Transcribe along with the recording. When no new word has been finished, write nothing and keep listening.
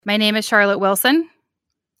My name is Charlotte Wilson.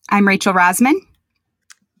 I'm Rachel Rosman.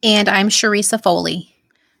 And I'm Sharisa Foley.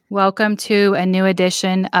 Welcome to a new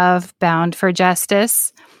edition of Bound for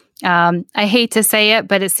Justice. I hate to say it,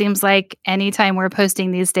 but it seems like anytime we're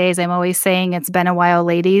posting these days, I'm always saying it's been a while,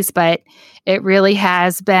 ladies, but it really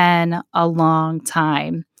has been a long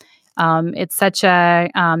time. It's such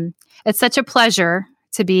a pleasure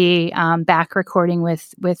to be back recording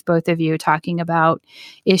with both of you, talking about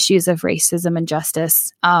issues of racism and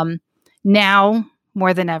justice now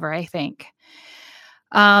more than ever, I think.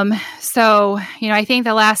 So, I think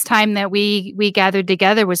the last time that we gathered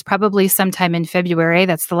together was probably sometime in February.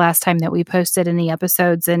 That's the last time that we posted any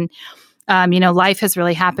episodes. And, life has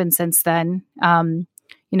really happened since then.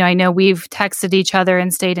 I know we've texted each other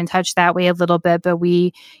and stayed in touch that way a little bit, but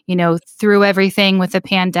we, through everything with the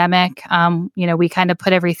pandemic, we kind of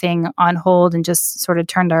put everything on hold and just sort of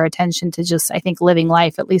turned our attention to just, I think, living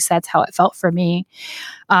life. At least that's how it felt for me.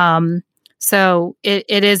 So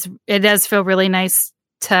it does feel really nice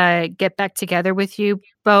to get back together with you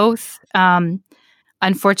both.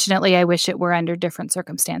 Unfortunately, I wish it were under different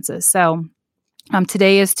circumstances. So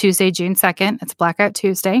today is Tuesday, June 2nd. It's Blackout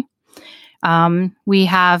Tuesday. We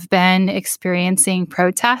have been experiencing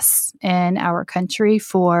protests in our country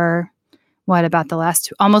for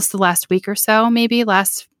almost the last week or so, maybe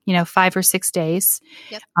last, 5 or 6 days.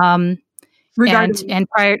 Yep. Regarding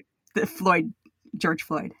prior George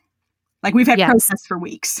Floyd. Like we've had protests for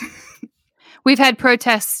weeks. We've had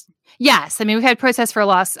protests. Yes. I mean, we've had protests for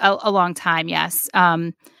a long time. Yes.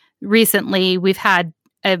 Recently we've had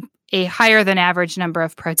a higher than average number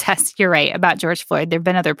of protests. You're right about George Floyd. There've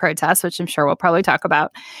been other protests, which I'm sure we'll probably talk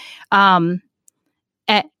about. Along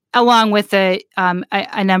with a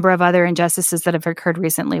number of other injustices that have occurred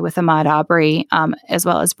recently with Ahmaud Arbery, as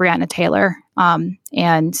well as Breonna Taylor.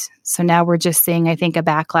 And so now we're just seeing, I think, a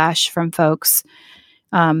backlash from folks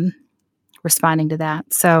responding to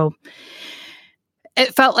that. So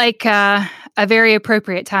it felt like a very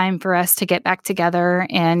appropriate time for us to get back together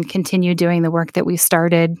and continue doing the work that we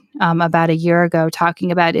started about a year ago,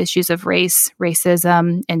 talking about issues of race,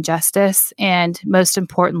 racism, and justice, and most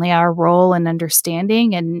importantly, our role in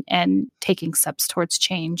understanding and taking steps towards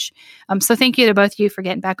change. So thank you to both of you for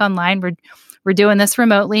getting back online. We're doing this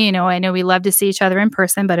remotely. I know we love to see each other in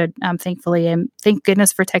person, but thankfully, thank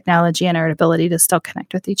goodness for technology and our ability to still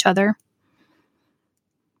connect with each other.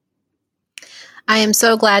 I am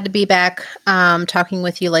so glad to be back talking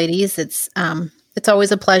with you ladies. It's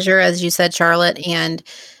always a pleasure, as you said, Charlotte, and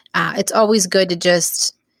it's always good to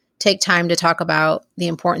just take time to talk about the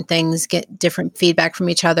important things, get different feedback from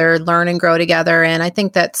each other, learn and grow together. And I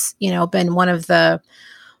think that's, been one of the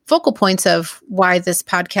focal points of why this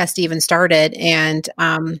podcast even started. And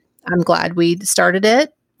I'm glad we started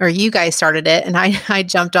it, or you guys started it, and I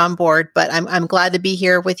jumped on board. But I'm glad to be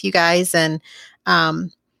here with you guys, and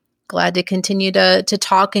glad to continue to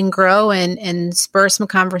talk and grow and spur some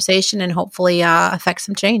conversation and hopefully affect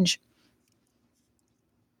some change.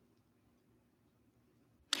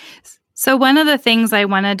 So one of the things I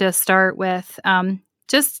wanted to start with,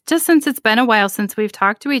 just since it's been a while since we've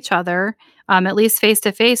talked to each other, at least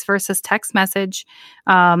face-to-face versus text message,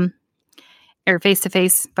 or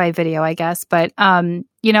face-to-face by video, I guess. But,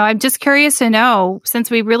 I'm just curious to know,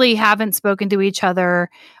 since we really haven't spoken to each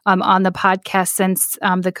other on the podcast since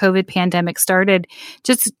the COVID pandemic started,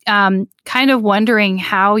 just kind of wondering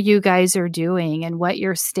how you guys are doing and what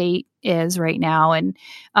your state is right now. And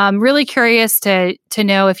really curious to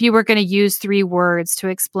know if you were going to use 3 words to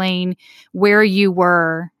explain where you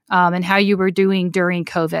were and how you were doing during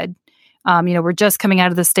COVID. We're just coming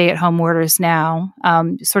out of the stay-at-home orders now,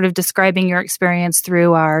 sort of describing your experience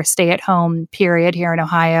through our stay-at-home period here in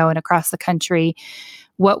Ohio and across the country.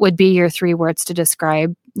 What would be your 3 words to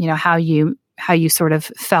describe, how you sort of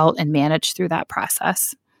felt and managed through that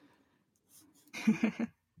process?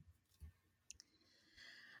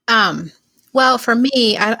 Well, for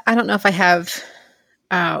me, I don't know if I have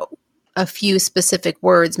a few specific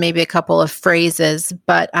words, maybe a couple of phrases,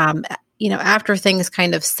 but after things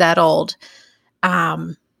kind of settled,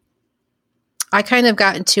 I kind of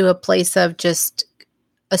got into a place of just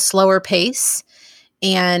a slower pace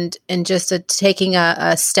and just taking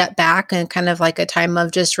a step back and kind of like a time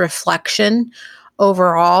of just reflection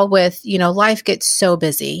overall with, life gets so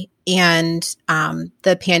busy and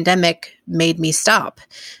the pandemic made me stop.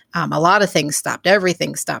 A lot of things stopped.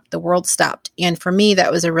 Everything stopped. The world stopped. And for me,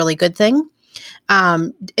 that was a really good thing.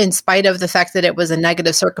 In spite of the fact that it was a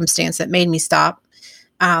negative circumstance that made me stop,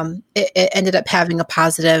 it ended up having a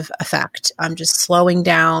positive effect. I'm just slowing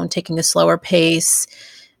down, taking a slower pace,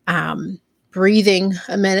 breathing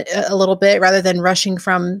a little bit rather than rushing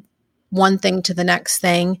from one thing to the next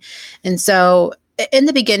thing. And so in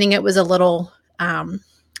the beginning, it was a little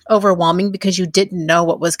overwhelming because you didn't know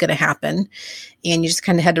what was going to happen and you just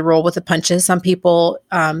kind of had to roll with the punches. Some people,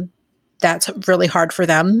 that's really hard for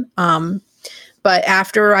them. But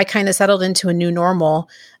after I kind of settled into a new normal,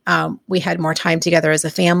 we had more time together as a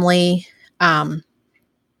family. I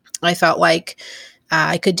felt like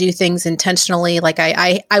I could do things intentionally. Like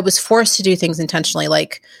I was forced to do things intentionally,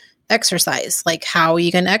 like exercise. Like, how are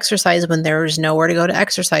you going to exercise when there's nowhere to go to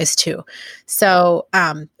exercise to? So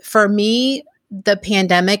for me, the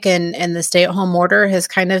pandemic and the stay-at-home order has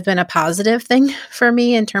kind of been a positive thing for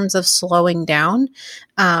me in terms of slowing down.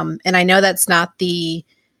 And I know that's not the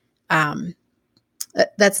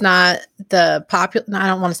popular, I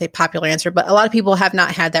don't want to say popular answer, but a lot of people have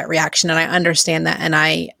not had that reaction. And I understand that. And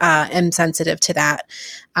I am sensitive to that.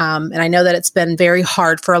 And I know that it's been very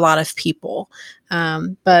hard for a lot of people.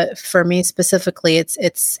 But for me specifically,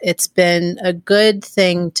 it's been a good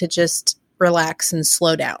thing to just relax and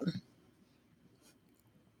slow down.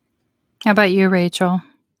 How about you, Rachel?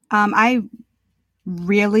 I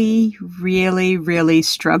really, really, really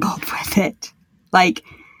struggled with it. Like,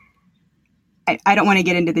 I don't want to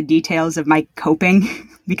get into the details of my coping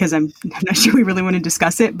because I'm not sure we really want to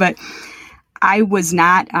discuss it, but I was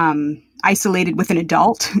not isolated with an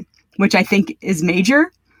adult, which I think is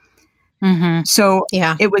major. Mm-hmm. So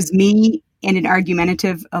It was me and an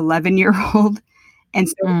argumentative 11-year-old. And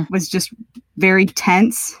so it was just very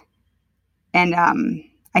tense. And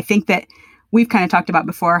I think that we've kind of talked about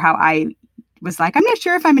before how I was like, I'm not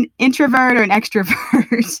sure if I'm an introvert or an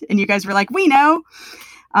extrovert. And you guys were like, we know.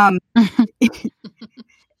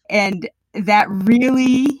 And that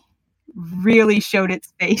really, really showed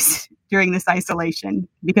its face during this isolation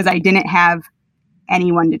because I didn't have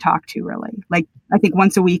anyone to talk to really. Like, I think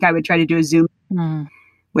once a week I would try to do a Zoom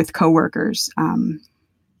with coworkers. And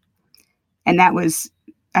that was,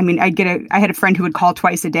 I mean, I had a friend who would call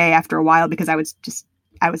twice a day after a while because I was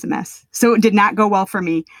a mess. So it did not go well for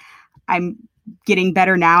me. I'm getting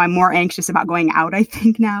better now. I'm more anxious about going out, I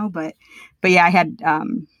think now, but yeah, I had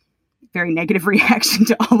very negative reaction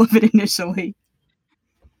to all of it initially.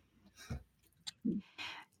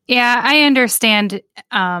 Yeah, I understand.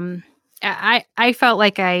 I felt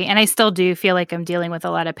like and I still do feel like I'm dealing with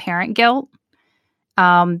a lot of parent guilt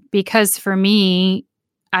because for me,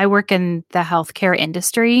 I work in the healthcare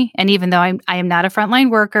industry. And even though I am not a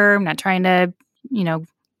frontline worker, I'm not trying to,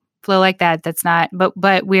 flow like that. That's not,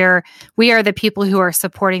 but we are the people who are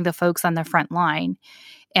supporting the folks on the front line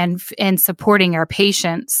and supporting our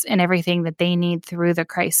patients and everything that they need through the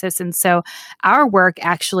crisis. And so our work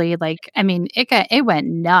actually, it went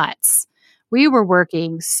nuts. We were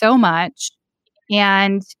working so much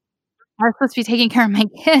and I was supposed to be taking care of my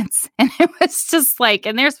kids. And it was just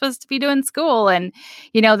and they're supposed to be doing school. And,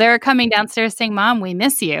 they're coming downstairs saying, Mom, we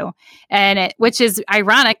miss you. And which is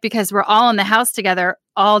ironic because we're all in the house together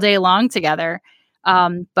all day long together.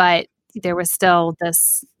 But there was still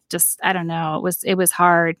this, I don't know. It was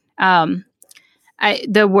hard. The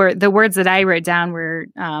words that I wrote down were,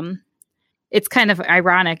 it's kind of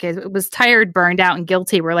ironic. It was tired, burned out, and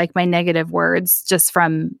guilty were like my negative words just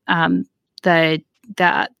from,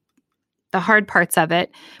 the hard parts of it.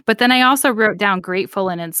 But then I also wrote down grateful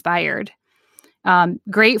and inspired.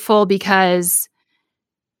 Grateful because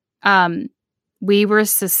we were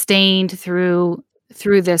sustained through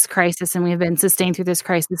this crisis, and we've been sustained through this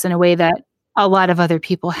crisis in a way that a lot of other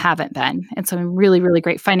people haven't been. And so I'm really, really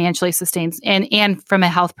great financially sustained. And from a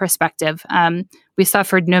health perspective, we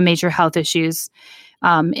suffered no major health issues.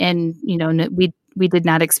 And, we did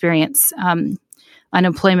not experience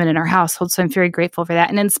unemployment in our household. So I'm very grateful for that,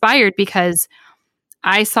 and inspired because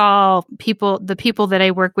I saw the people that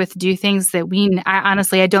I work with do things that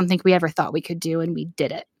honestly, I don't think we ever thought we could do. And we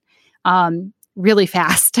did it really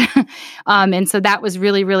fast. And so that was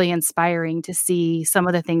really, really inspiring to see some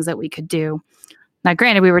of the things that we could do. Now,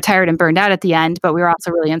 granted, we were tired and burned out at the end, but we were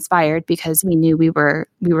also really inspired because we knew we were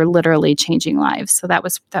literally changing lives. So that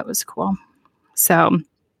was cool. So, all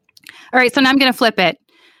right. So now I'm going to flip it.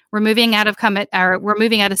 We're moving out of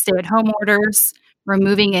stay-at-home orders. We're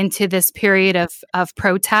moving into this period of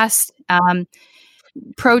protest.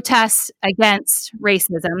 Protests against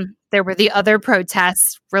racism. There were the other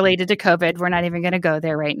protests related to COVID. We're not even going to go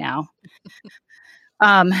there right now.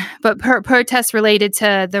 But protests related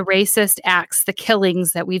to the racist acts, the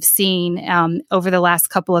killings that we've seen over the last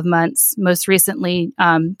couple of months. Most recently,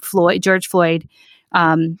 George Floyd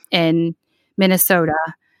in Minnesota.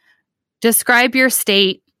 Describe your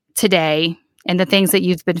state today and the things that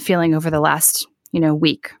you've been feeling over the last,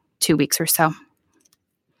 week, 2 weeks or so.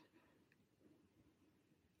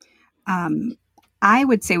 I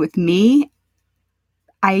would say with me,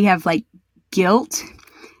 I have like guilt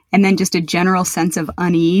and then just a general sense of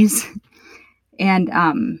unease and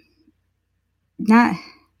not,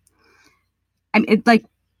 it's like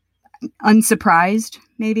unsurprised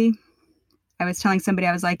maybe. I was telling somebody,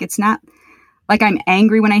 I was like, it's not like I'm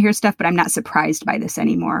angry when I hear stuff, but I'm not surprised by this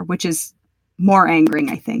anymore, which is more angering,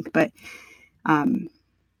 I think. But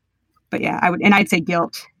yeah, I'd say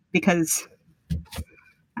guilt because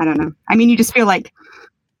I don't know. I mean, you just feel like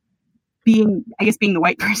being the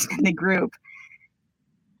white person in the group,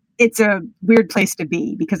 it's a weird place to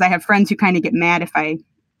be because I have friends who kind of get mad if I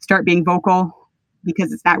start being vocal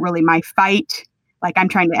because it's not really my fight. Like I'm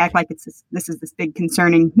trying to act like this is this big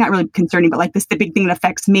concerning, not really concerning, but like this the big thing that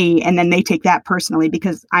affects me. And then they take that personally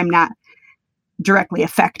because I'm not directly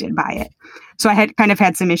affected by it. So I had kind of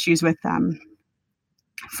had some issues with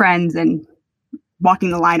friends and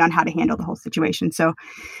walking the line on how to handle the whole situation. So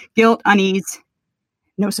guilt, unease,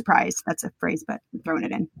 no surprise. That's a phrase, but I'm throwing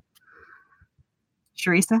it in.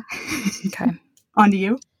 Sharissa? Okay. On to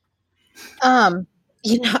you.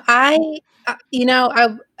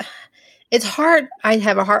 It's hard.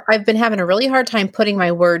 I've been having a really hard time putting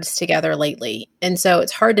my words together lately. And so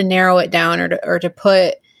it's hard to narrow it down or to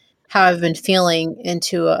put how I've been feeling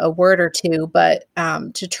into a word or two, but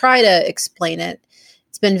to try to explain it,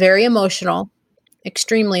 it's been very emotional,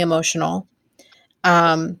 extremely emotional.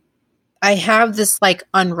 I have this like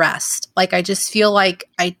unrest. Like I just feel like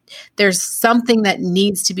there's something that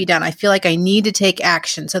needs to be done. I feel like I need to take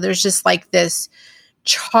action. So there's just like this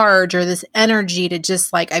charge or this energy to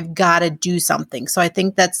just like, I've got to do something. So I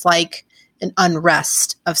think that's like an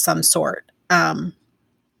unrest of some sort.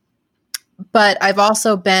 But I've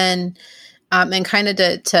also been, and kind of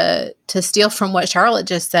to steal from what Charlotte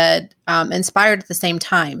just said, inspired at the same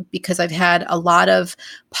time, because I've had a lot of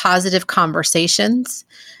positive conversations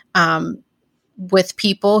with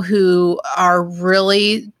people who are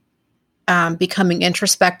really becoming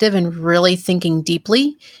introspective and really thinking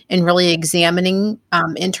deeply and really examining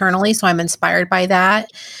internally. So I'm inspired by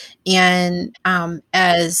that. And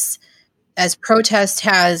as protest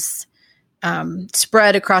has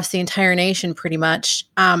spread across the entire nation, pretty much,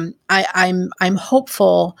 I'm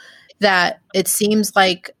hopeful that it seems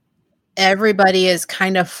like everybody is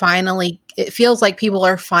kind of it feels like people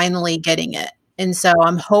are finally getting it. And so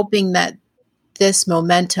I'm hoping that this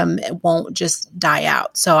momentum won't just die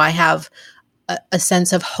out. So I have a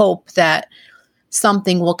sense of hope that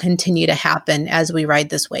something will continue to happen as we ride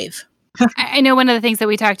this wave. I know one of the things that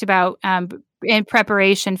we talked about in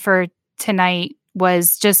preparation for tonight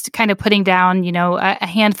was just kind of putting down, a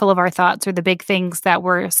handful of our thoughts or the big things that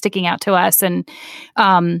were sticking out to us. And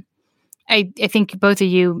I think both of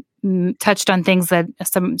you touched on things that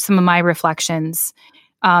some of my reflections.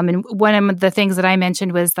 And one of the things that I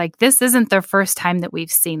mentioned was like, this isn't the first time that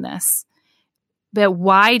we've seen this, but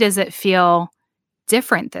why does it feel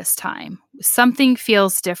different this time? Something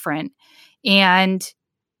feels different. And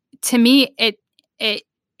to me,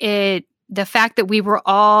 the fact that we were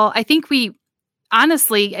all, I think the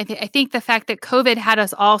fact that COVID had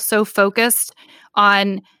us all so focused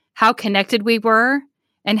on how connected we were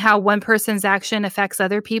and how one person's action affects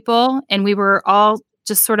other people, and we were all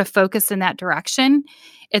just sort of focused in that direction.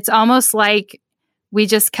 It's almost like we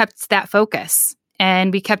just kept that focus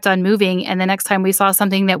and we kept on moving. And the next time we saw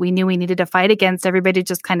something that we knew we needed to fight against, everybody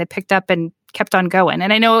just kind of picked up and kept on going.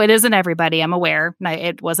 And I know it isn't everybody, I'm aware.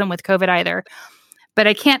 It wasn't with COVID either. But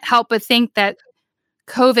I can't help but think that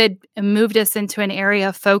COVID moved us into an area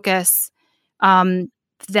of focus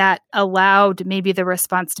that allowed maybe the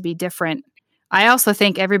response to be different. I also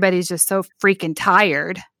think everybody's just so freaking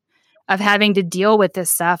tired of having to deal with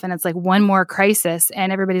this stuff. And it's like one more crisis.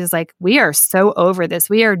 And everybody's like, we are so over this.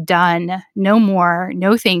 We are done. No more.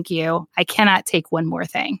 No, thank you. I cannot take one more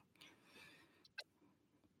thing.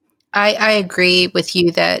 I agree with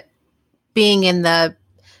you that being in the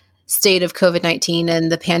state of COVID-19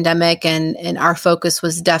 and the pandemic and our focus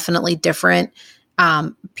was definitely different.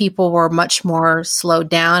 People were much more slowed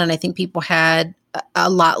down, and I think people had a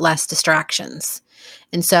lot less distractions.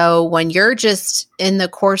 And so when you're just in the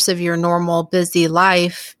course of your normal busy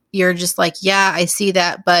life, you're just like, yeah, I see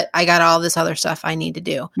that, but I got all this other stuff I need to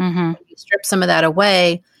do. Mm-hmm. When you strip some of that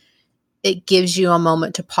away, it gives you a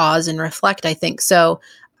moment to pause and reflect, I think. So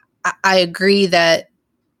I agree that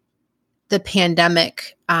the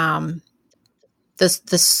pandemic, the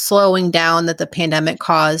slowing down that the pandemic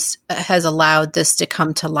caused has allowed this to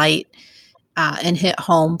come to light and hit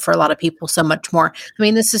home for a lot of people so much more. I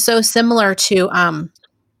mean, this is so similar to,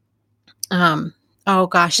 oh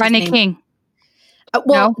gosh, Rodney King.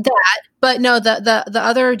 The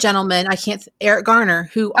other gentleman, Eric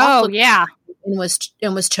Garner, who also, and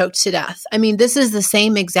was choked to death. I mean, this is the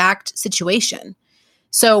same exact situation.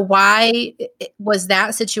 So why was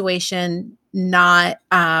that situation not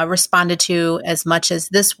responded to as much as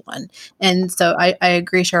this one? And so I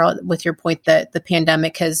agree, Charlotte, with your point that the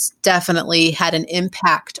pandemic has definitely had an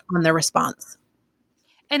impact on the response.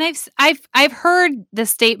 And I've heard the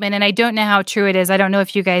statement, and I don't know how true it is. I don't know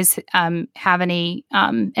if you guys have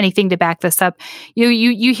anything to back this up.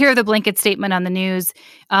 You hear the blanket statement on the news.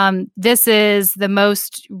 This is the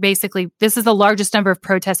largest number of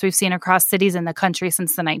protests we've seen across cities in the country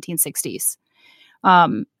since the 1960s.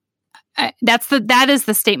 That is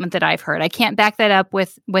the statement that I've heard. I can't back that up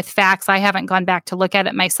with facts. I haven't gone back to look at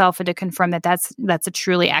it myself and to confirm that that's a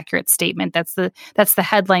truly accurate statement. That's the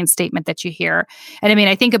headline statement that you hear. And I mean,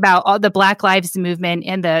 I think about all the Black Lives Movement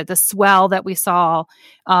and the swell that we saw,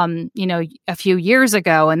 a few years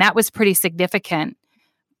ago, and that was pretty significant.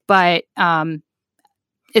 But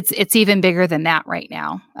it's even bigger than that right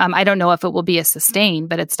now. I don't know if it will be a sustained,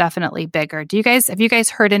 but it's definitely bigger. Have you guys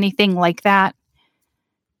heard anything like that?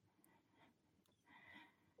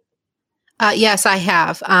 Yes, I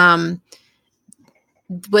have.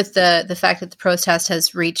 With the fact that the protest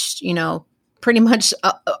has reached, pretty much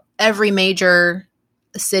every major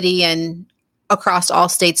city and across all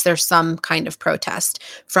states, there's some kind of protest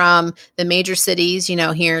from the major cities,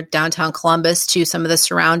 here downtown Columbus to some of the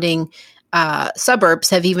surrounding suburbs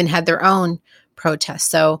have even had their own protests.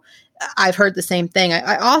 So I've heard the same thing.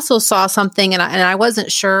 I also saw something and I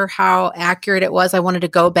wasn't sure how accurate it was. I wanted to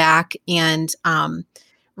go back and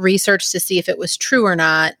research to see if it was true or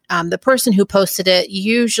not. The person who posted it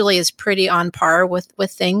usually is pretty on par with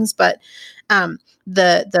things, but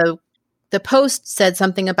the post said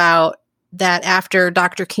something about that after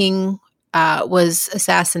Dr. King was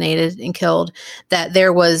assassinated and killed, that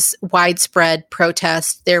there was widespread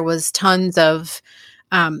protest. There was tons of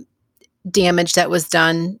damage that was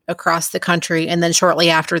done across the country, and then shortly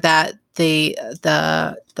after that, the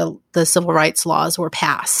civil rights laws were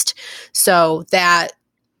passed. So that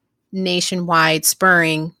nationwide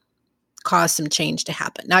spurring caused some change to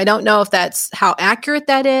happen. Now, I don't know if that's how accurate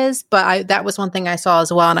that is, but that was one thing I saw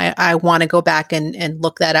as well. And I want to go back and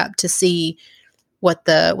look that up to see what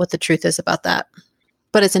the truth is about that.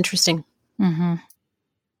 But it's interesting. Mm-hmm.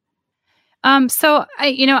 So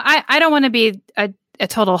I don't want to be a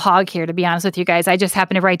total hog here, to be honest with you guys. I just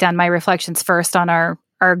happened to write down my reflections first on our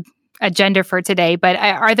agenda for today, but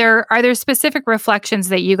are there specific reflections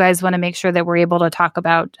that you guys want to make sure that we're able to talk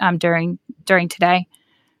about during today?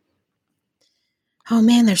 Oh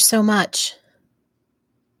man, there's so much.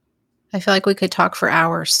 I feel like we could talk for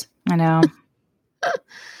hours. I know.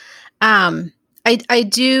 I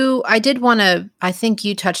did want to, I think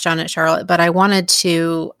you touched on it, Charlotte, but I wanted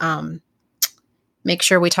to make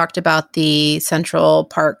sure we talked about the Central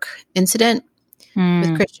Park incident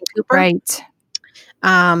with Christian Cooper. Right.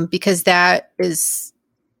 Because that is,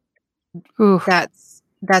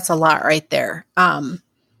 that's a lot right there.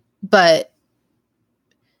 But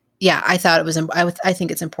yeah, I thought it was, I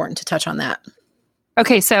think it's important to touch on that.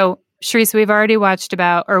 Okay. So Sharice, we've already watched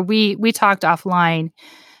we talked offline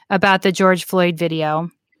about the George Floyd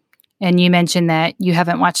video, and you mentioned that you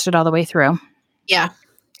haven't watched it all the way through. Yeah.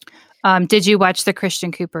 Did you watch the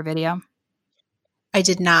Christian Cooper video? I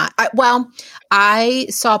did not. I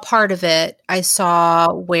saw part of it. I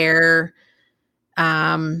saw where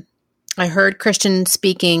I heard Christian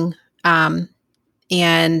speaking, and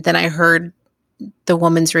then I heard the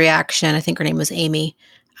woman's reaction. I think her name was Amy,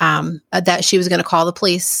 that she was going to call the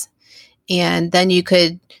police. And then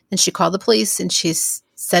she called the police and she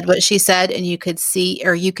said what she said, and you could see,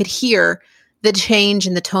 or you could hear the change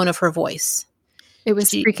in the tone of her voice. It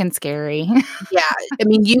was freaking scary. Yeah. I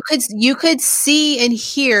mean, you could see and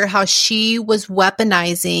hear how she was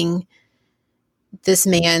weaponizing this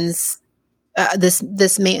man's,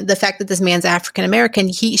 the fact that this man's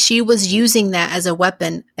African-American, she was using that as a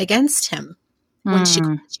weapon against him when she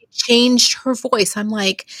changed her voice. I'm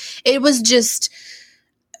like, it was just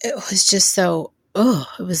so,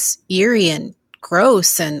 it was eerie and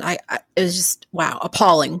gross. And it was just, wow,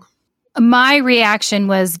 appalling. My reaction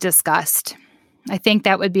was disgust. I think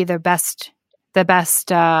that would be the best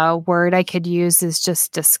word I could use is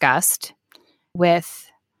just disgust with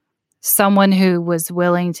someone who was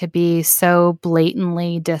willing to be so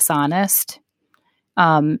blatantly dishonest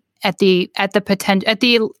at the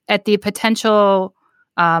potential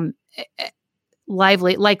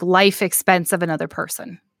life expense of another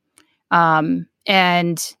person.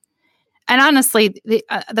 And honestly,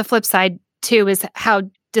 the flip side too is how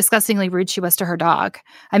disgustingly rude she was to her dog.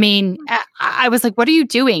 I mean, I was like, what are you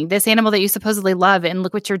doing? This animal that you supposedly love, and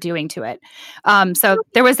look what you're doing to it. So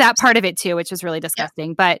there was that part of it too, which was really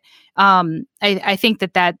disgusting. But I think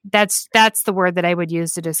that's the word that I would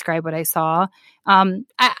use to describe what I saw. I'm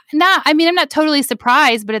not totally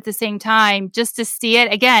surprised, but at the same time, just to see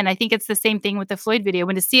it again, I think it's the same thing with the Floyd video.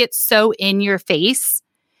 When to see it so in your face,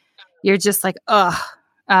 you're just like, ugh.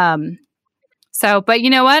 But you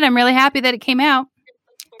know what? I'm really happy that it came out.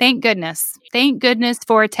 Thank goodness. Thank goodness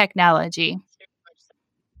for technology.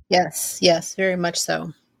 Yes, very much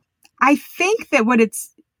so. I think that what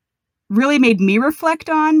it's really made me reflect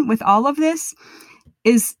on with all of this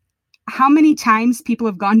is how many times people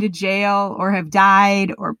have gone to jail or have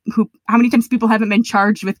died, or how many times people haven't been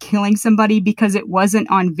charged with killing somebody because it wasn't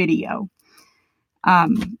on video.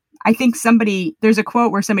 I think there's a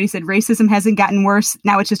quote where somebody said, racism hasn't gotten worse.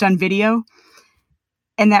 Now it's just on video.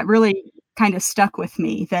 And that really kind of stuck with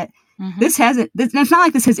me, that it's not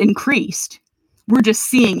like this has increased. We're just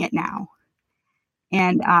seeing it now.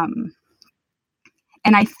 And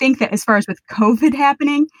I think that as far as with COVID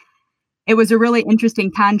happening, it was a really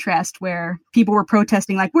interesting contrast where people were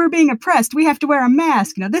protesting like, we're being oppressed. We have to wear a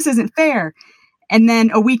mask. This isn't fair. And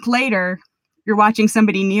then a week later, you're watching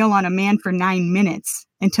somebody kneel on a man for 9 minutes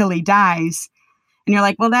until he dies. And you're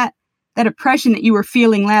like, well, that oppression that you were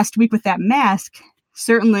feeling last week with that mask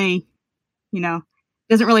certainly,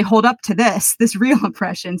 doesn't really hold up to this real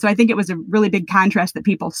oppression. So I think it was a really big contrast that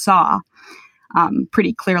people saw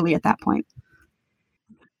pretty clearly at that point.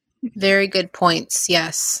 Very good points.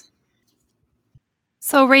 Yes.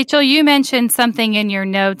 So Rachel, you mentioned something in your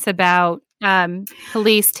notes about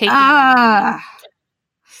police taking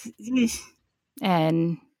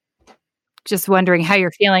and just wondering how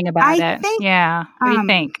you're feeling about it. Yeah. What do you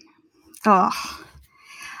think?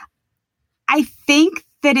 I think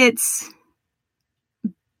that it's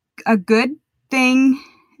a good thing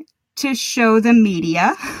to show the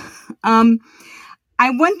media. I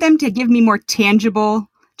want them to give me more tangible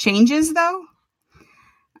changes, though.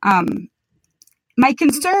 My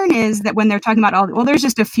concern is that when they're talking about there's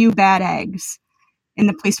just a few bad eggs in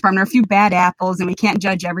the police department, or a few bad apples, and we can't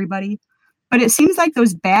judge everybody. But it seems like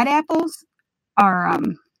those bad apples are,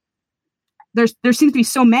 there seems to be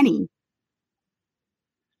so many.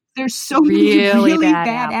 There's so many really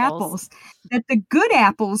bad apples that the good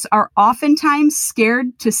apples are oftentimes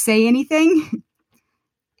scared to say anything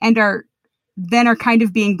and are kind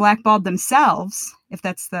of being blackballed themselves, if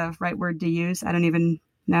that's the right word to use. I don't even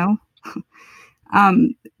know.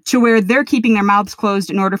 To where they're keeping their mouths closed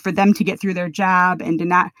in order for them to get through their job and to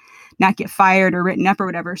not get fired or written up or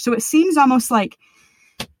whatever. So it seems almost like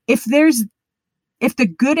if the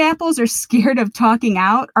good apples are scared of talking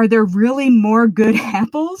out, are there really more good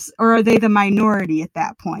apples, or are they the minority at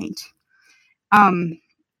that point?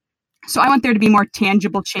 So I want there to be more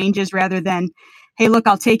tangible changes rather than, hey, look,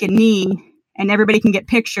 I'll take a knee and everybody can get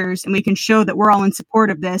pictures and we can show that we're all in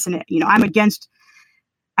support of this. And I'm against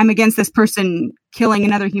this person killing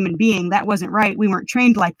another human being. That wasn't right. We weren't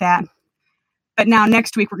trained like that. But now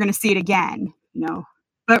next week we're going to see it again,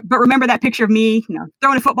 But remember that picture of me,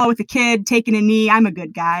 throwing a football with a kid, taking a knee. I'm a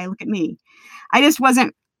good guy. Look at me.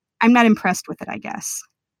 I'm not impressed with it, I guess.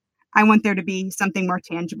 I want there to be something more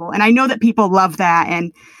tangible. And I know that people love that.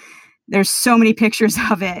 And there's so many pictures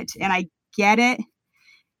of it. And I get it.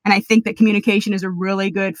 And I think that communication is a really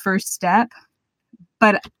good first step.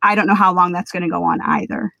 But I don't know how long that's going to go on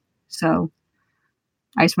either. So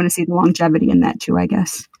I just want to see the longevity in that too, I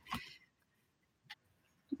guess.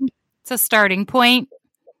 It's a starting point,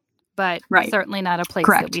 but certainly not a place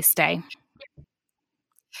that we stay.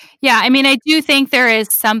 Yeah, I mean, I do think there is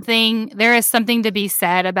something to be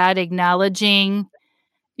said about acknowledging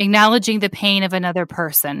the pain of another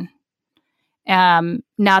person.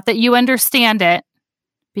 Not that you understand it,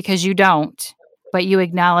 because you don't, but you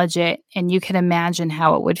acknowledge it and you can imagine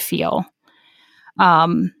how it would feel.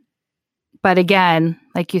 But again,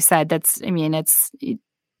 like you said,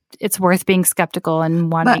 it's worth being skeptical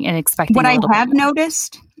and wanting and expecting. What I have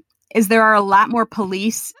noticed is there are a lot more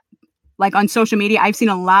police, like on social media. I've seen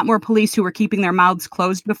a lot more police who were keeping their mouths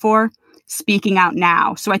closed before speaking out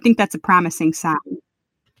now. So I think that's a promising sign.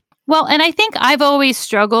 Well, and I think I've always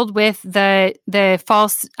struggled with the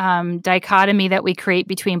false dichotomy that we create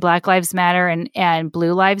between Black Lives Matter and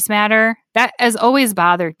Blue Lives Matter. That has always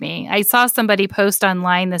bothered me. I saw somebody post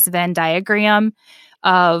online this Venn diagram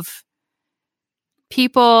of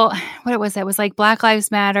people, what was it? It was like Black Lives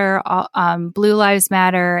Matter, Blue Lives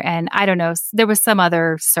Matter, and I don't know, there was some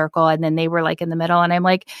other circle, and then they were like in the middle, and I'm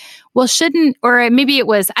like, well, shouldn't, or maybe it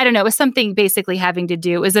was, I don't know, it was something basically having to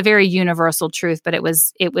do, it was a very universal truth, but it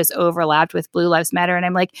was overlapped with Blue Lives Matter, and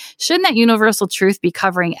I'm like, shouldn't that universal truth be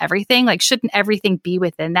covering everything? Like, shouldn't everything be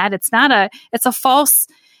within that? It's a false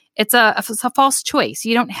choice.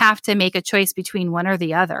 You don't have to make a choice between one or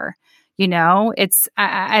the other.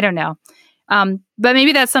 I don't know. But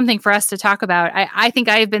maybe that's something for us to talk about. I think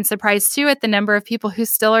I have been surprised too at the number of people who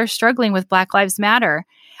still are struggling with Black Lives Matter.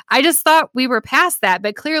 I just thought we were past that,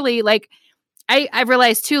 but clearly, like, I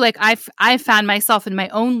realized too, like I found myself in my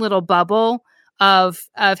own little bubble of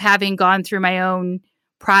having gone through my own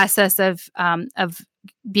process of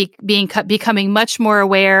becoming much more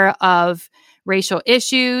aware of racial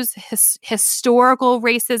issues, historical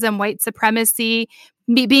racism, white supremacy,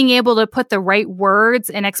 being able to put the right words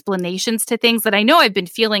and explanations to things that I know I've been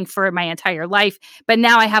feeling for my entire life, but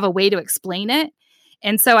now I have a way to explain it.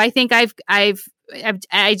 And so I think I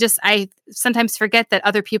sometimes forget that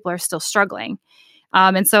other people are still struggling.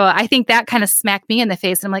 And so I think that kind of smacked me in the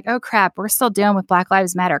face. And I'm like, oh crap, we're still dealing with Black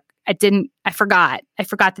Lives Matter. I forgot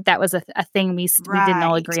that was a thing we didn't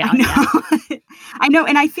all agree on. I know.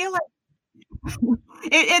 And I feel like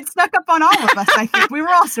it snuck up on all of us. I think we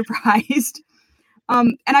were all surprised. My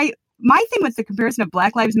thing with the comparison of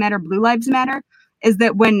Black Lives Matter, Blue Lives Matter is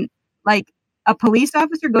that when like a police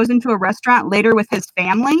officer goes into a restaurant later with his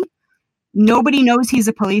family, nobody knows he's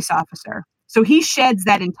a police officer. So he sheds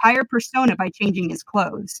that entire persona by changing his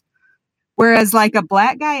clothes. Whereas like a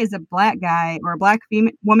black guy is a black guy or a black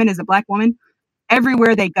woman is a black woman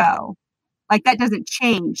everywhere they go. Like that doesn't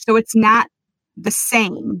change. So it's not the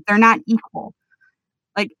same. They're not equal.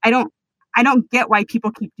 Like I don't get why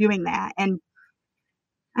people keep doing that. And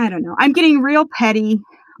I don't know. I'm getting real petty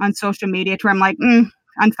on social media to where I'm like,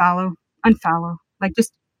 unfollow. Like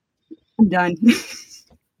just, I'm done.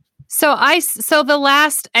 So the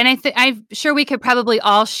last, and I'm sure we could probably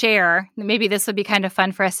all share, maybe this would be kind of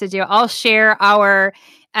fun for us to do. I'll share our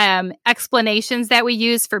explanations that we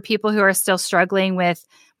use for people who are still struggling with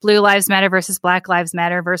Blue Lives Matter versus Black Lives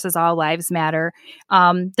Matter versus All Lives Matter.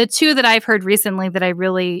 The two that I've heard recently that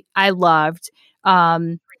I loved,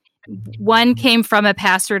 one came from a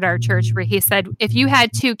pastor at our church where he said, if you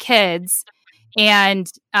had two kids and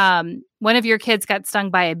one of your kids got stung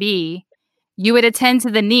by a bee, you would attend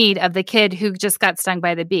to the need of the kid who just got stung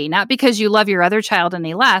by the bee. Not because you love your other child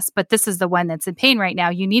any less, but this is the one that's in pain right now.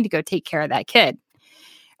 You need to go take care of that kid.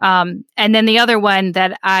 And then the other one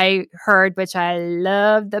that I heard, which I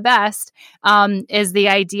love the best, is the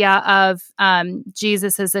idea of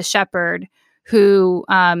Jesus as a shepherd who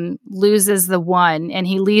loses the one and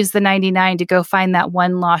he leaves the 99 to go find that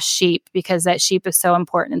one lost sheep because that sheep is so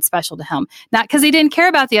important and special to him. Not because he didn't care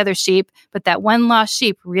about the other sheep, but that one lost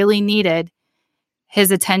sheep really needed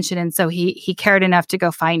his attention. And so he cared enough to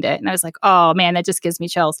go find it. And I was like, oh man, that just gives me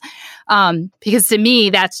chills. Because to me,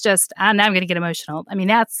 that's just, and I'm going to get emotional. I mean,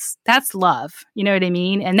 that's love. You know what I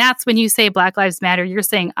mean? And that's when you say Black Lives Matter, you're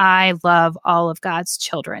saying, I love all of God's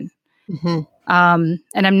children. Mm-hmm. And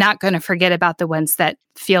I'm not going to forget about the ones that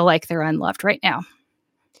feel like they're unloved right now.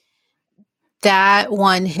 That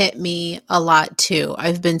one hit me a lot too.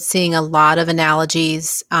 I've been seeing a lot of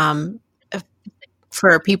analogies,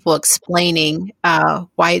 for people explaining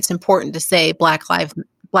why it's important to say Black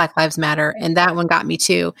Lives Matter, and that one got me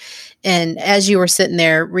too. And as you were sitting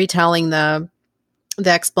there retelling the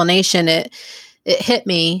explanation, it hit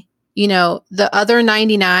me. You know, the other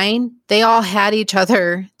 99, they all had each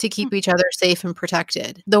other to keep each other safe and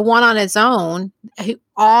protected. The one on his own,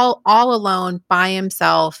 all alone by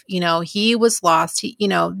himself, you know, he was lost. He, you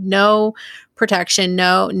know, no protection,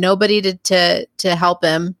 nobody to help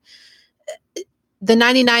him. The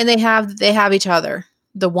 99 they have each other.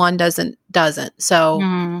 The one doesn't. So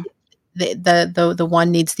the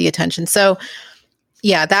one needs the attention. So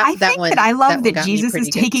yeah, that one. I love that Jesus is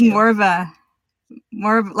taking more of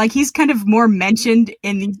like he's kind of more mentioned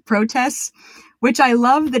in these protests, which I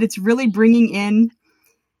love that it's really bringing in.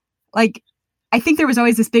 Like, I think there was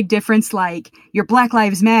always this big difference, like you're Black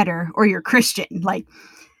Lives Matter or you're Christian, like,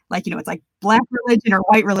 you know, it's like black religion or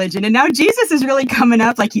white religion. And now Jesus is really coming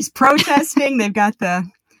up, like he's protesting. They've got the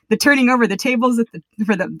turning over the tables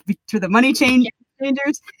for the money changers.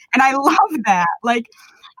 And I love that. Like,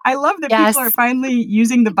 I love that people are finally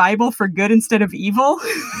using the Bible for good instead of evil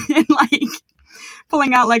and like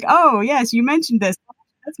pulling out like, oh yes, you mentioned this.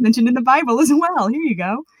 That's mentioned in the Bible as well. Here you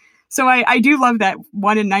go. So I do love that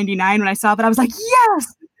 1 in 99. When I saw that, I was like,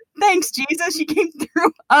 yes, thanks Jesus. You came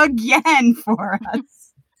through again for us.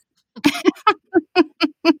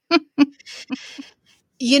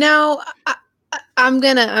 I'm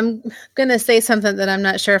gonna say something that I'm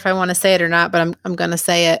not sure if I want to say it or not, but I'm gonna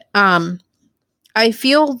say it. I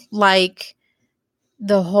feel like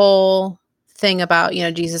the whole thing about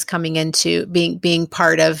Jesus coming into being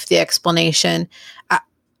part of the explanation.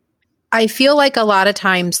 I feel like a lot of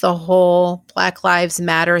times the whole Black Lives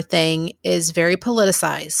Matter thing is very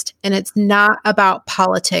politicized, and it's not about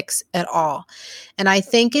politics at all. And I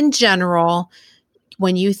think in general,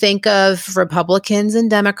 when you think of Republicans and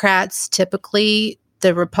Democrats, typically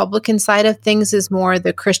the Republican side of things is more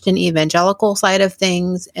the Christian evangelical side of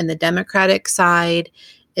things, and the Democratic side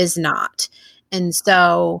is not. And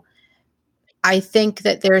so I think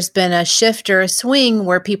that there's been a shift or a swing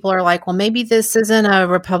where people are like, well, maybe this isn't a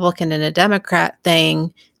Republican and a Democrat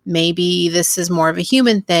thing. Maybe this is more of a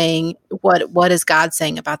human thing. What is God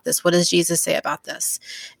saying about this? What does Jesus say about this?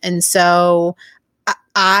 And so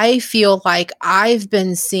I feel like I've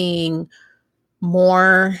been seeing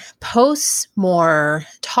more posts, more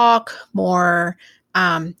talk, more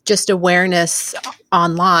just awareness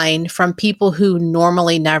online from people who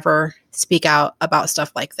normally never speak out about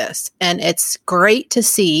stuff like this. And it's great to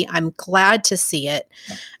see. I'm glad to see it.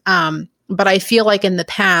 But I feel like in the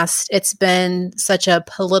past, it's been such a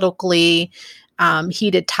politically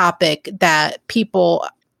heated topic that people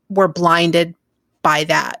were blinded by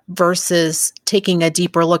that versus taking a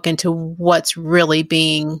deeper look into what's really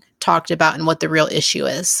being talked about and what the real issue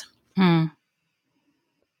is.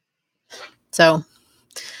 So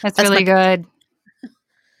that's really good.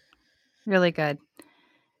 Really good.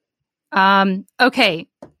 Okay,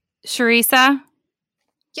 Sharissa.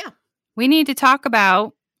 Yeah. We need to talk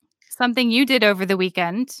about something you did over the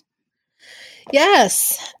weekend.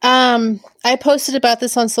 Yes. I posted about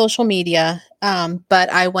this on social media,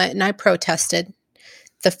 but I went and I protested.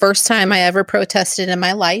 The first time I ever protested in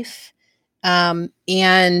my life. And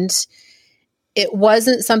it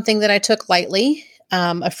wasn't something that I took lightly.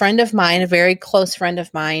 A friend of mine, a very close friend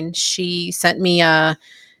of mine, she sent me a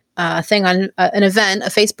thing on an event, a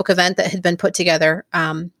Facebook event that had been put together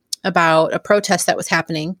about a protest that was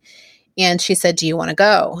happening. And she said, do you want to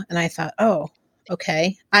go? And I thought, oh,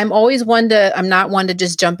 okay. I'm not one to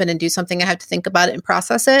just jump in and do something. I have to think about it and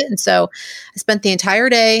process it. And so I spent the entire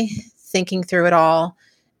day thinking through it all.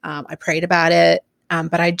 I prayed about it.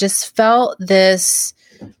 But I just felt this,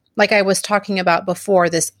 like I was talking about before,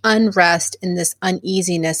 this unrest and this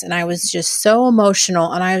uneasiness. And I was just so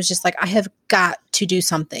emotional. And I was just like, I have got to do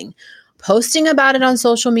something. Posting about it on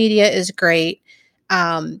social media is great.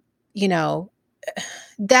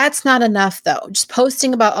 That's not enough though. Just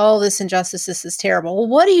posting about, oh, this injustice, this is terrible. Well,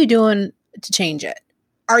 what are you doing to change it?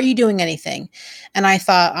 Are you doing anything? And I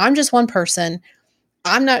thought, I'm just one person.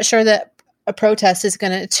 I'm not sure that a protest is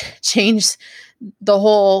going to change the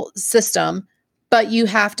whole system, but you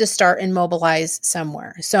have to start and mobilize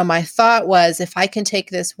somewhere. So my thought was, if I can take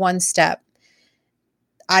this one step,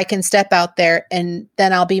 I can step out there and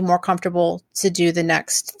then I'll be more comfortable to do the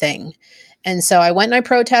next thing. And so I went and I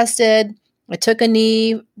protested. I took a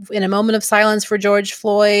knee in a moment of silence for George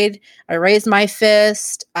Floyd. I raised my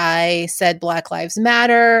fist. I said, Black Lives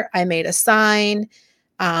Matter. I made a sign.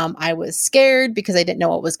 I was scared because I didn't know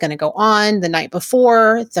what was going to go on the night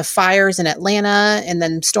before. The fires in Atlanta and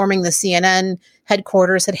then storming the CNN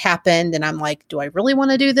headquarters had happened. And I'm like, do I really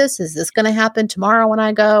want to do this? Is this going to happen tomorrow when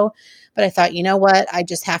I go? But I thought, you know what? I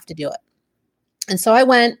just have to do it. And so I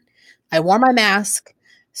went, I wore my mask.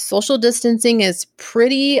 Social distancing is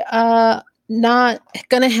pretty not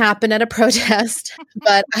going to happen at a protest,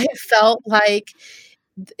 but I felt like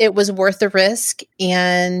it was worth the risk.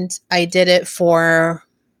 And I did it for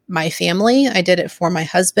my family. I did it for my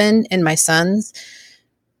husband and my sons,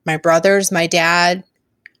 my brothers, my dad,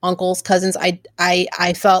 uncles, cousins.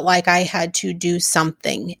 I felt like I had to do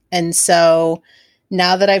something. And so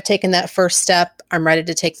now that I've taken that first step, I'm ready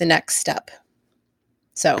to take the next step.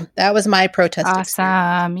 So that was my protest.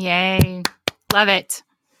 Awesome. Yay. Love it.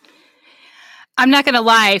 I'm not going to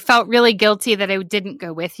lie. I felt really guilty that I didn't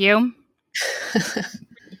go with you.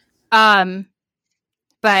 But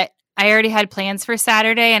I already had plans for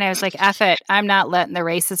Saturday and I was like, F it. I'm not letting the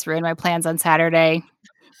racists ruin my plans on Saturday.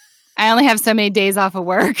 I only have so many days off of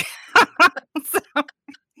work.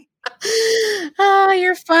 Oh,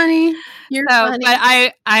 you're funny. You're funny.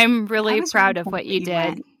 But I'm really proud of what you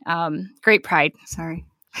did. Great pride. Sorry.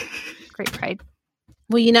 Great pride.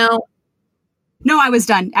 Well, no, I was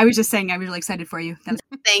done. I was just saying I was really excited for you.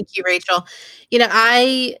 Thank you, Rachel.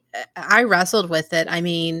 I wrestled with it. I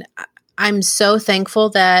mean, I'm so thankful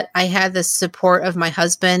that I had the support of my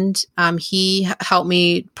husband. He helped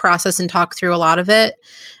me process and talk through a lot of it.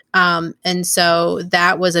 And so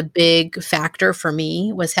that was a big factor for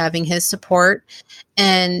me, was having his support.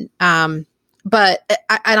 And,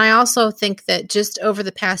 I also think that just over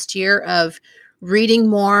the past year of reading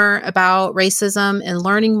more about racism and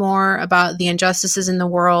learning more about the injustices in the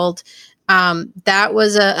world, that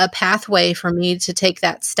was a pathway for me to take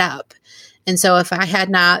that step. And so if I had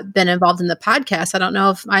not been involved in the podcast, I don't know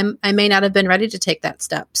if I may not have been ready to take that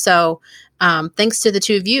step. So thanks to the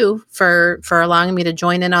two of you for allowing me to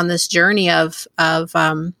join in on this journey of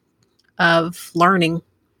learning.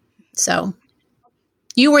 So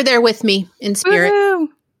you were there with me in spirit.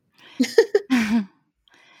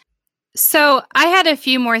 So I had a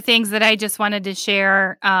few more things that I just wanted to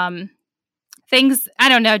share. Things, I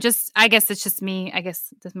don't know, I guess it's just me. I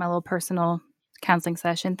guess this is my little personal counseling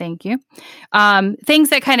session. Thank you. Things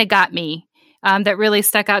that kind of got me, that really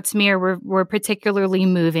stuck out to me or were particularly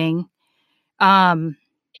moving.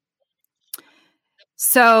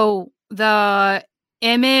 So the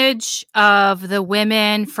image of the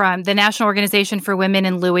women from the National Organization for Women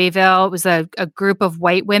in Louisville, it was a group of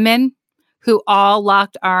white women who all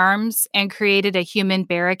locked arms and created a human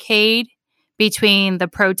barricade between the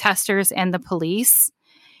protesters and the police.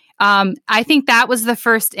 I think that was the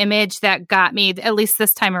first image that got me, at least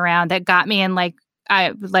this time around, that got me, and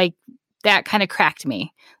that kind of cracked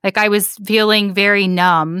me. Like I was feeling very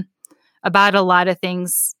numb about a lot of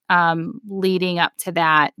things leading up to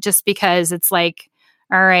that, just because it's like,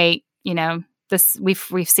 all right, this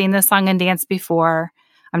we've seen this song and dance before.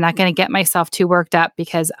 I'm not going to get myself too worked up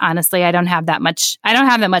because honestly, I don't have that much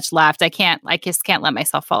left. I just can't let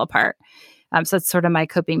myself fall apart. So it's sort of my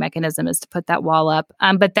coping mechanism is to put that wall up.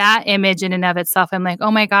 But that image in and of itself, I'm like,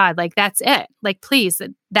 oh my God, like that's it. Like, please,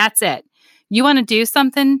 that's it. You want to do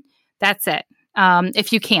something? That's it.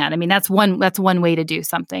 If you can. I mean, that's one way to do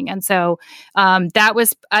something. And so that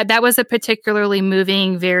was a particularly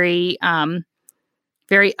moving, very,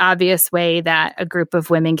 very obvious way that a group of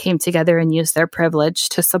women came together and used their privilege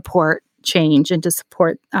to support change and to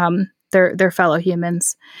support their fellow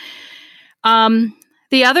humans.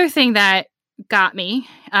 The other thing that got me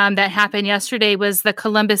that happened yesterday was the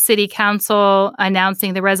Columbus City Council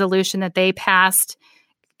announcing the resolution that they passed.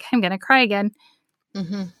 I'm going to cry again.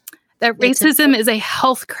 Mm-hmm. That racism is a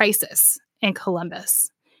health crisis in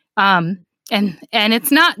Columbus. And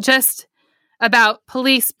it's not just about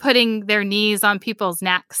police putting their knees on people's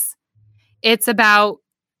necks. It's about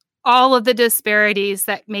all of the disparities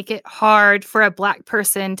that make it hard for a Black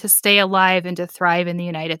person to stay alive and to thrive in the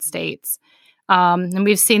United States. And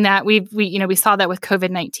we've seen that. We saw that with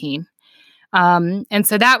COVID-19. And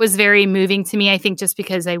so that was very moving to me, I think, just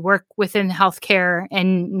because I work within healthcare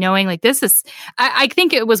and knowing like this is, I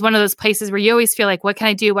think it was one of those places where you always feel like, what can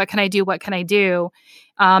I do? What can I do? What can I do?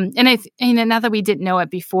 And now that we didn't know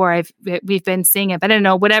it before, we've been seeing it, but I don't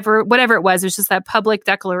know, whatever it was just that public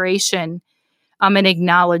declaration, an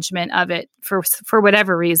acknowledgement of it for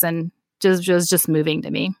whatever reason, just moving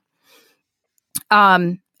to me.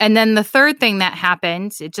 And then the third thing that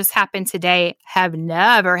happened, it just happened today, have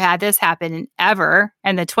never had this happen ever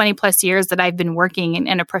in the 20 plus years that I've been working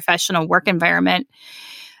in a professional work environment,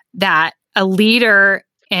 that a leader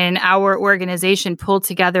in our organization pulled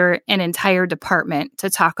together an entire department to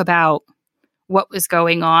talk about what was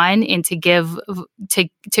going on and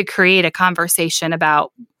to create a conversation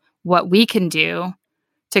about what we can do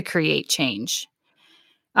to create change.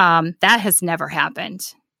 That has never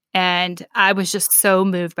happened. And I was just so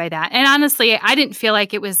moved by that. And honestly, I didn't feel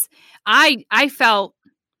like it was, I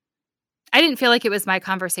didn't feel like it was my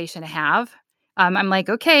conversation to have. I'm like,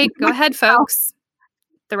 okay, go ahead, folks.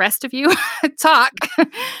 The rest of you talk.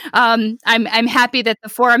 I'm happy that the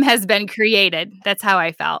forum has been created. That's how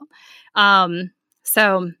I felt.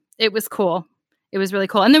 So it was cool. It was really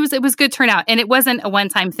cool. And it was good turnout. And it wasn't a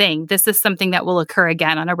one-time thing. This is something that will occur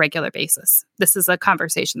again on a regular basis. This is a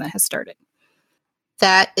conversation that has started.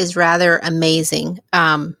 That is rather amazing.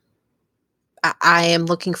 I am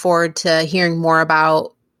looking forward to hearing more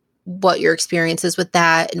about what your experience is with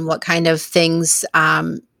that and what kind of things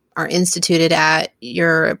are instituted at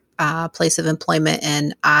your place of employment.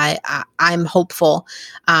 And I'm hopeful.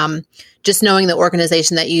 Just knowing the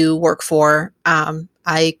organization that you work for,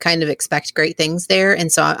 I kind of expect great things there.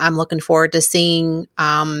 And so I'm looking forward to seeing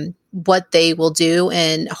what they will do,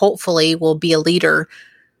 and hopefully will be a leader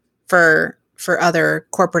for other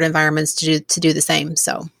corporate environments to do the same.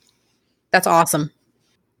 So that's awesome.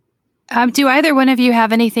 Do either one of you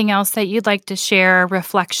have anything else that you'd like to share,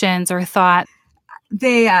 reflections or thought?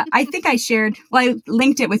 I think I shared, I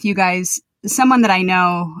linked it with you guys. Someone that I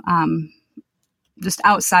know, just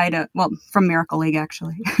outside of, from Miracle League,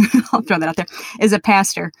 actually, I'll throw that out there, is a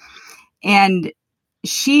pastor. And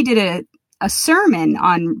she did a sermon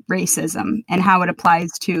on racism and how it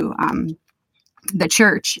applies to the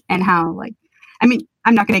church, and how, like, I mean,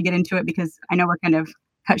 I'm not going to get into it because I know we're kind of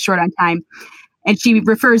cut short on time. And she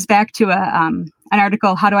refers back to an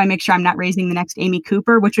article, How Do I Make Sure I'm Not Raising the Next Amy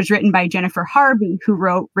Cooper, which was written by Jennifer Harvey, who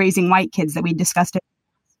wrote Raising White Kids that we discussed it.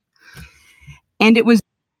 And it was,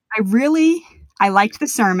 I liked the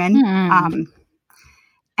sermon.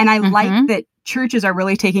 And I like that churches are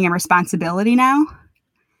really taking a responsibility now.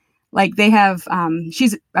 Like they have,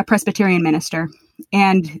 she's a Presbyterian minister,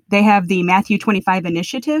 and they have the Matthew 25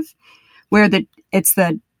 initiative, where it's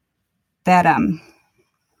that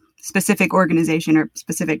specific organization or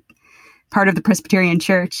specific part of the Presbyterian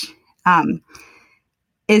Church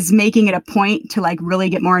is making it a point to like really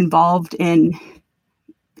get more involved in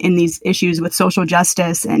these issues with social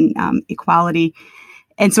justice and equality.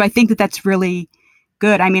 And so I think that that's really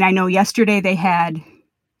good. I mean, I know yesterday they had,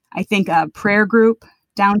 I think, a prayer group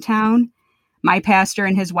downtown. My pastor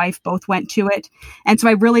and his wife both went to it. And so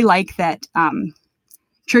I really like that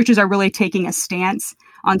churches are really taking a stance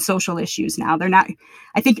on social issues now. They're not,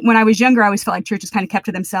 I think when I was younger, I always felt like churches kind of kept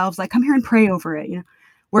to themselves, like, come here and pray over it, you know.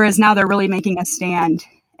 Whereas now they're really making a stand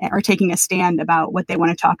or taking a stand about what they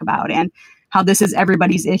want to talk about and how this is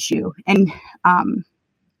everybody's issue. And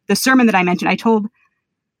the sermon that I mentioned, I told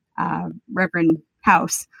Reverend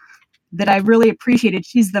House that I really appreciated.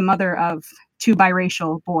 She's the mother of 2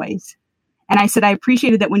 biracial boys. And I said, I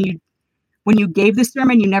appreciated that when you gave the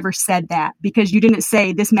sermon, you never said that, because you didn't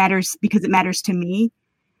say this matters because it matters to me.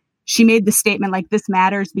 She made the statement like, this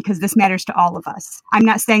matters because this matters to all of us. I'm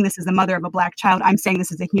not saying this is the mother of a Black child. I'm saying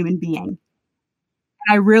this is a human being. And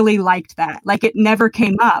I really liked that. Like, it never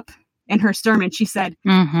came up in her sermon. She said,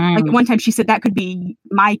 like one time she said, that could be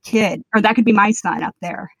my kid, or that could be my son up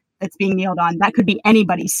there that's being kneeled on. That could be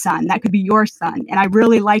anybody's son. That could be your son. And I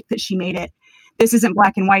really liked that she made it, this isn't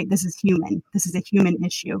black and white. This is human. This is a human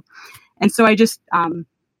issue. And so I just,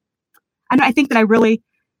 I think that I really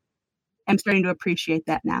am starting to appreciate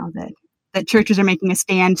that now, that churches are making a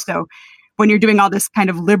stand. So when you're doing all this kind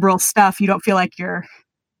of liberal stuff, you don't feel like you're,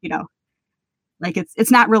 you know, like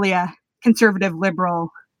it's not really a conservative,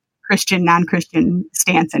 liberal, Christian, non-Christian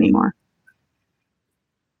stance anymore.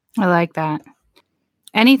 I like that.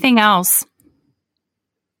 Anything else?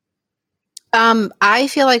 I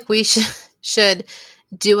feel like we should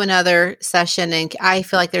do another session, and I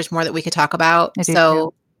feel like there's more that we could talk about.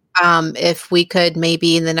 So if we could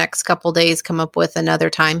maybe in the next couple days come up with another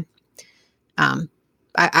time,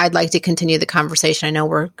 I'd like to continue the conversation. I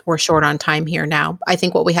know we're short on time here now. I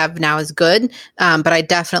think what we have now is good, but I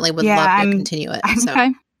definitely would love to continue it.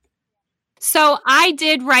 Okay. So I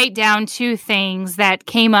did write down 2 things that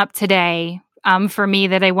came up today for me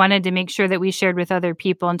that I wanted to make sure that we shared with other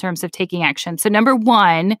people in terms of taking action. So number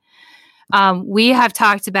 1, we have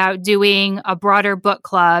talked about doing a broader book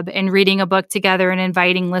club and reading a book together and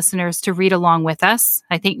inviting listeners to read along with us,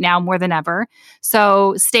 I think now more than ever.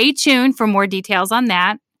 So stay tuned for more details on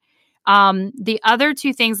that. The other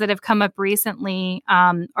 2 things that have come up recently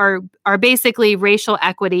are basically racial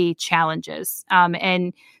equity challenges.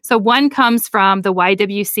 And so one comes from the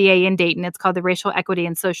YWCA in Dayton. It's called the Racial Equity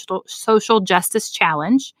and Social Justice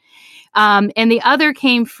Challenge. And the other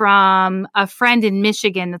came from a friend in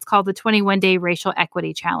Michigan. That's called the 21-Day Racial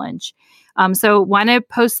Equity Challenge. So want to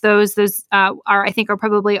post those. Those I think are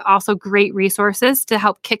probably also great resources to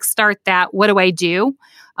help kickstart that. What do I do?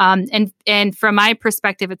 And from my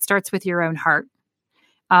perspective, it starts with your own heart.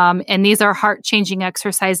 And these are heart-changing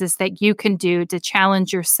exercises that you can do to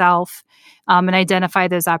challenge yourself and identify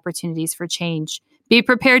those opportunities for change. Be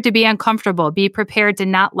prepared to be uncomfortable. Be prepared to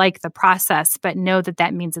not like the process, but know that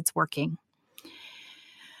that means it's working.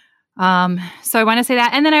 So I want to say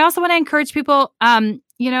that. And then I also want to encourage people,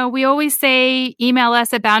 we always say email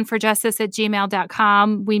us at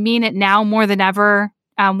boundforjustice@gmail.com. We mean it now more than ever.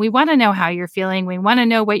 We want to know how you're feeling. We want to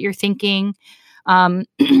know what you're thinking.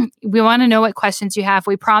 We want to know what questions you have.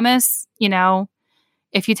 We promise,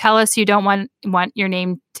 if you tell us you don't want your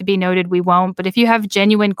name to be noted, we won't. But if you have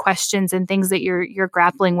genuine questions and things that you're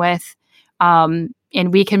grappling with, and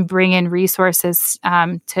we can bring in resources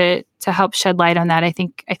to help shed light on that, I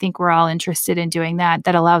think we're all interested in doing that.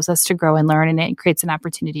 That allows us to grow and learn, and it creates an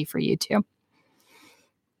opportunity for you too.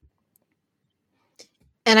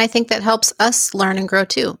 And I think that helps us learn and grow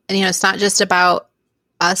too. And it's not just about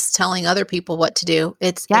us telling other people what to do.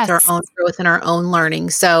 It's our own growth and our own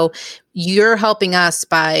learning. So you're helping us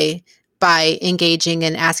by engaging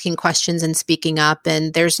and asking questions and speaking up.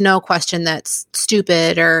 And there's no question that's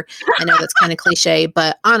stupid, or I know that's kind of cliche,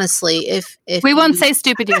 but honestly, if we won't say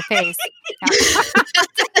stupid to your face.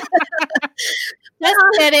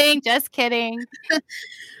 Just kidding.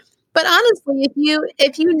 But honestly,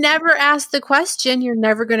 if you never ask the question, you're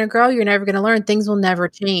never going to grow. You're never going to learn. Things will never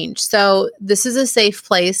change. So this is a safe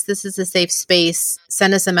place. This is a safe space.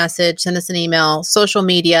 Send us a message. Send us an email. Social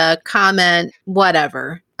media. Comment.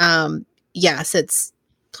 Whatever. Yes, it's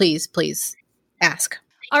please ask.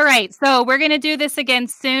 All right. So we're going to do this again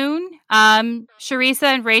soon. Sharisa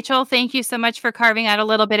and Rachel, thank you so much for carving out a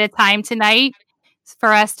little bit of time tonight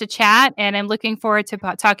for us to chat. And I'm looking forward to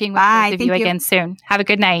talking with both of you again soon. Have a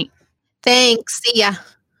good night. Thanks. See ya.